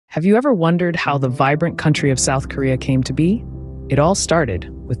Have you ever wondered how the vibrant country of South Korea came to be? It all started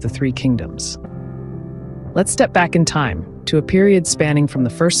with the Three Kingdoms. Let's step back in time to a period spanning from the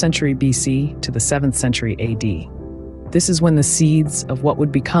 1st century BC to the 7th century AD. This is when the seeds of what would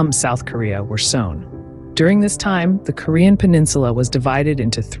become South Korea were sown. During this time, the Korean peninsula was divided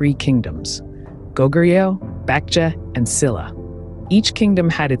into three kingdoms: Goguryeo, Baekje, and Silla. Each kingdom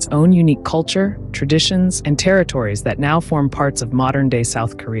had its own unique culture, traditions, and territories that now form parts of modern-day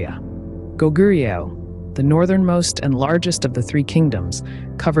South Korea. Goguryeo, the northernmost and largest of the three kingdoms,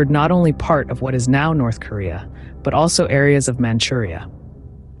 covered not only part of what is now North Korea, but also areas of Manchuria.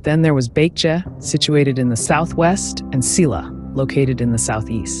 Then there was Baekje, situated in the southwest, and Silla, located in the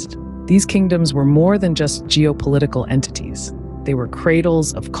southeast. These kingdoms were more than just geopolitical entities. They were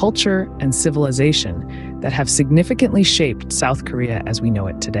cradles of culture and civilization that have significantly shaped South Korea as we know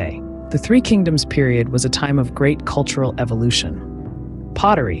it today. The Three Kingdoms period was a time of great cultural evolution.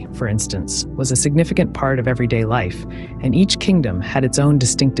 Pottery, for instance, was a significant part of everyday life, and each kingdom had its own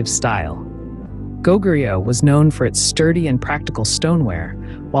distinctive style. Goguryeo was known for its sturdy and practical stoneware,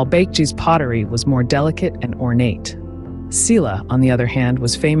 while Baekje's pottery was more delicate and ornate. Silla, on the other hand,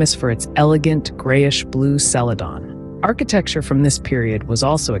 was famous for its elegant grayish-blue celadon. Architecture from this period was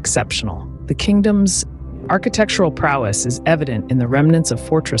also exceptional. The kingdom's architectural prowess is evident in the remnants of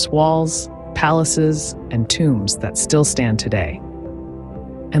fortress walls, palaces, and tombs that still stand today.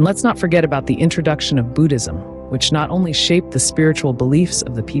 And let's not forget about the introduction of Buddhism, which not only shaped the spiritual beliefs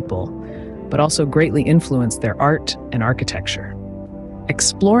of the people, but also greatly influenced their art and architecture.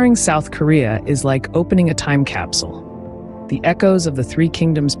 Exploring South Korea is like opening a time capsule. The echoes of the Three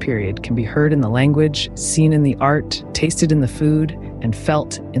Kingdoms period can be heard in the language, seen in the art, tasted in the food, and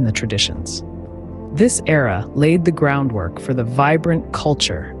felt in the traditions. This era laid the groundwork for the vibrant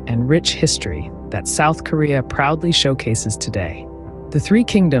culture and rich history that South Korea proudly showcases today. The Three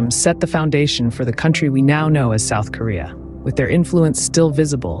Kingdoms set the foundation for the country we now know as South Korea, with their influence still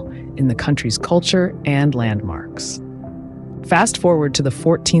visible in the country's culture and landmarks. Fast forward to the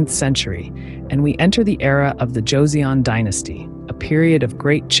 14th century, and we enter the era of the Joseon dynasty, a period of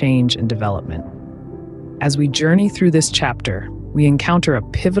great change and development. As we journey through this chapter, we encounter a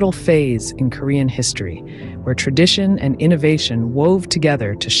pivotal phase in Korean history, where tradition and innovation wove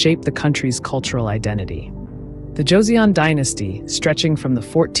together to shape the country's cultural identity. The Joseon dynasty, stretching from the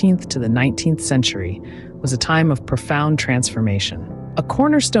 14th to the 19th century, was a time of profound transformation. A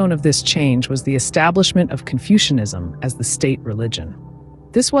cornerstone of this change was the establishment of Confucianism as the state religion.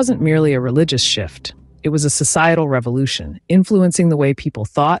 This wasn't merely a religious shift, it was a societal revolution, influencing the way people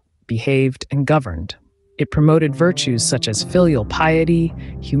thought, behaved, and governed. It promoted virtues such as filial piety,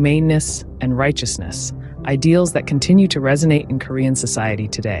 humaneness, and righteousness, ideals that continue to resonate in Korean society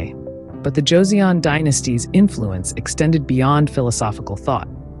today. But the Joseon dynasty's influence extended beyond philosophical thought.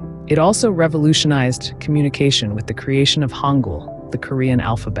 It also revolutionized communication with the creation of Hangul, the Korean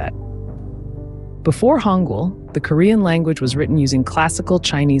alphabet. Before Hangul, the Korean language was written using classical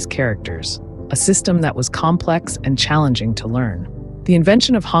Chinese characters, a system that was complex and challenging to learn. The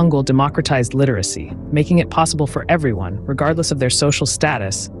invention of Hangul democratized literacy, making it possible for everyone, regardless of their social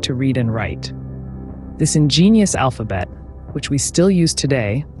status, to read and write. This ingenious alphabet, which we still use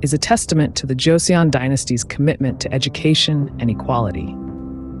today, is a testament to the Joseon dynasty's commitment to education and equality.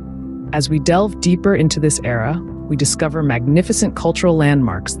 As we delve deeper into this era, we discover magnificent cultural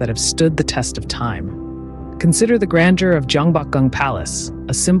landmarks that have stood the test of time. Consider the grandeur of Gyeongbokgung Palace,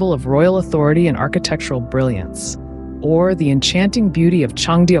 a symbol of royal authority and architectural brilliance, or the enchanting beauty of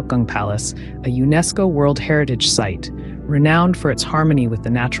Cheongdeokgung Palace, a UNESCO World Heritage Site, renowned for its harmony with the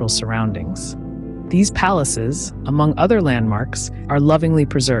natural surroundings. These palaces, among other landmarks, are lovingly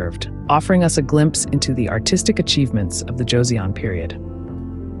preserved, offering us a glimpse into the artistic achievements of the Joseon period.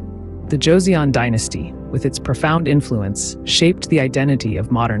 The Joseon dynasty, with its profound influence, shaped the identity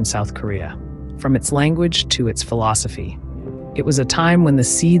of modern South Korea, from its language to its philosophy. It was a time when the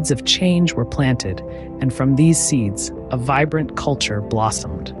seeds of change were planted, and from these seeds, a vibrant culture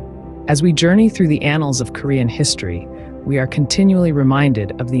blossomed. As we journey through the annals of Korean history, we are continually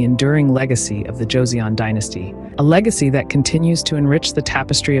reminded of the enduring legacy of the Joseon dynasty, a legacy that continues to enrich the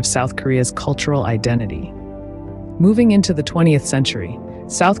tapestry of South Korea's cultural identity. Moving into the 20th century,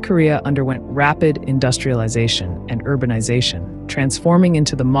 South Korea underwent rapid industrialization and urbanization, transforming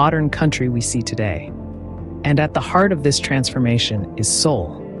into the modern country we see today. And at the heart of this transformation is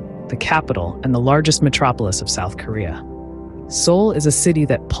Seoul, the capital and the largest metropolis of South Korea. Seoul is a city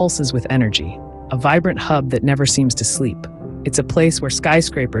that pulses with energy, a vibrant hub that never seems to sleep. It's a place where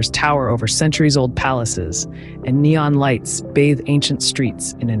skyscrapers tower over centuries-old palaces, and neon lights bathe ancient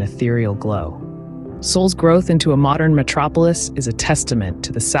streets in an ethereal glow. Seoul's growth into a modern metropolis is a testament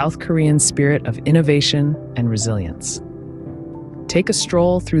to the South Korean spirit of innovation and resilience. Take a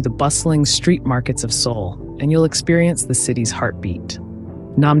stroll through the bustling street markets of Seoul, and you'll experience the city's heartbeat.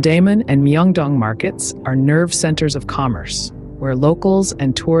 Namdaemun and Myeongdong markets are nerve centers of commerce, where locals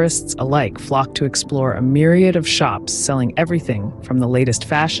and tourists alike flock to explore a myriad of shops selling everything from the latest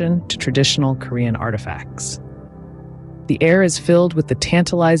fashion to traditional Korean artifacts. The air is filled with the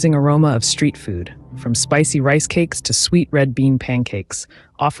tantalizing aroma of street food, from spicy rice cakes to sweet red bean pancakes,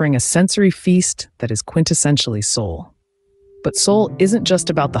 offering a sensory feast that is quintessentially Seoul. But Seoul isn't just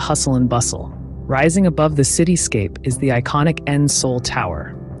about the hustle and bustle. Rising above the cityscape is the iconic Seoul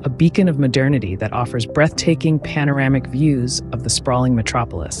Tower, a beacon of modernity that offers breathtaking panoramic views of the sprawling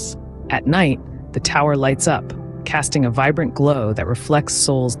metropolis. At night, the tower lights up, casting a vibrant glow that reflects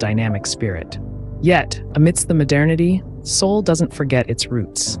Seoul's dynamic spirit. Yet, amidst the modernity, Seoul doesn't forget its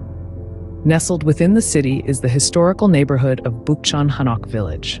roots. Nestled within the city is the historical neighborhood of Bukchon Hanok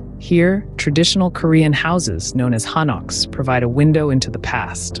Village. Here, traditional Korean houses known as hanoks provide a window into the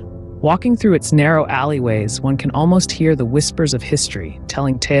past. Walking through its narrow alleyways, one can almost hear the whispers of history,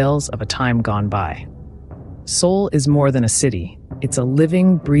 telling tales of a time gone by. Seoul is more than a city. It's a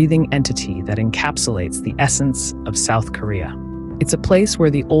living, breathing entity that encapsulates the essence of South Korea. It's a place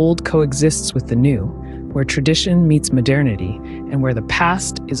where the old coexists with the new, where tradition meets modernity, and where the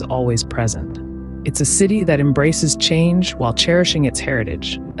past is always present. It's a city that embraces change while cherishing its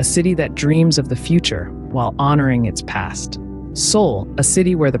heritage, a city that dreams of the future while honoring its past. Seoul, a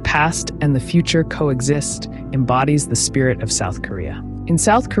city where the past and the future coexist, embodies the spirit of South Korea. In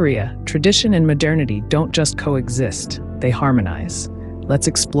South Korea, tradition and modernity don't just coexist, they harmonize. Let's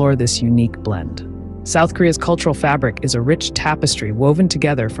explore this unique blend. South Korea's cultural fabric is a rich tapestry woven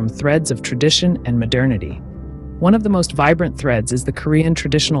together from threads of tradition and modernity. One of the most vibrant threads is the Korean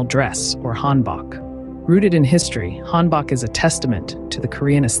traditional dress, or hanbok. Rooted in history, hanbok is a testament to the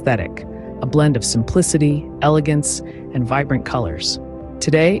Korean aesthetic, a blend of simplicity, elegance, and vibrant colors.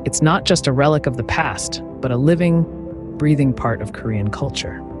 Today, it's not just a relic of the past, but a living, breathing part of Korean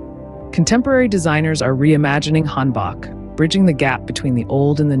culture. Contemporary designers are reimagining hanbok, bridging the gap between the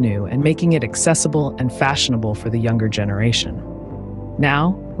old and the new and making it accessible and fashionable for the younger generation.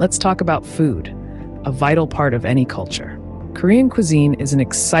 Now, let's talk about food, a vital part of any culture. Korean cuisine is an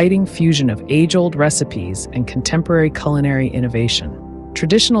exciting fusion of age-old recipes and contemporary culinary innovation.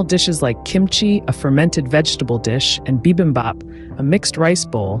 Traditional dishes like kimchi, a fermented vegetable dish, and bibimbap, a mixed rice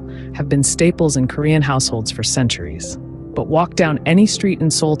bowl, have been staples in Korean households for centuries. But walk down any street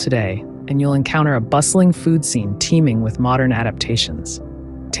in Seoul today, and you'll encounter a bustling food scene teeming with modern adaptations.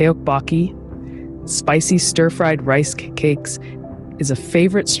 Tteokbokki, spicy stir-fried rice cakes, is a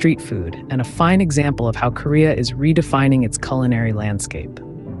favorite street food and a fine example of how Korea is redefining its culinary landscape.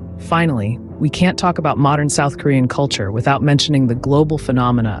 Finally, we can't talk about modern South Korean culture without mentioning the global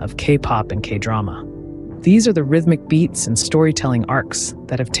phenomena of K-pop and K-drama. These are the rhythmic beats and storytelling arcs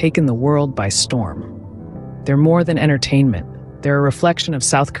that have taken the world by storm. They're more than entertainment. They're a reflection of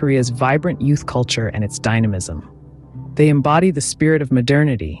South Korea's vibrant youth culture and its dynamism. They embody the spirit of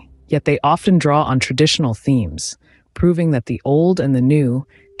modernity, yet they often draw on traditional themes, proving that the old and the new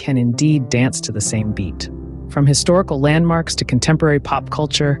can indeed dance to the same beat. From historical landmarks to contemporary pop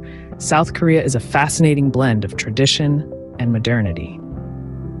culture, South Korea is a fascinating blend of tradition and modernity.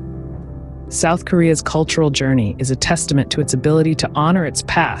 South Korea's cultural journey is a testament to its ability to honor its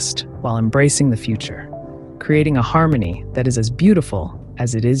past while embracing the future, creating a harmony that is as beautiful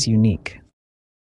as it is unique.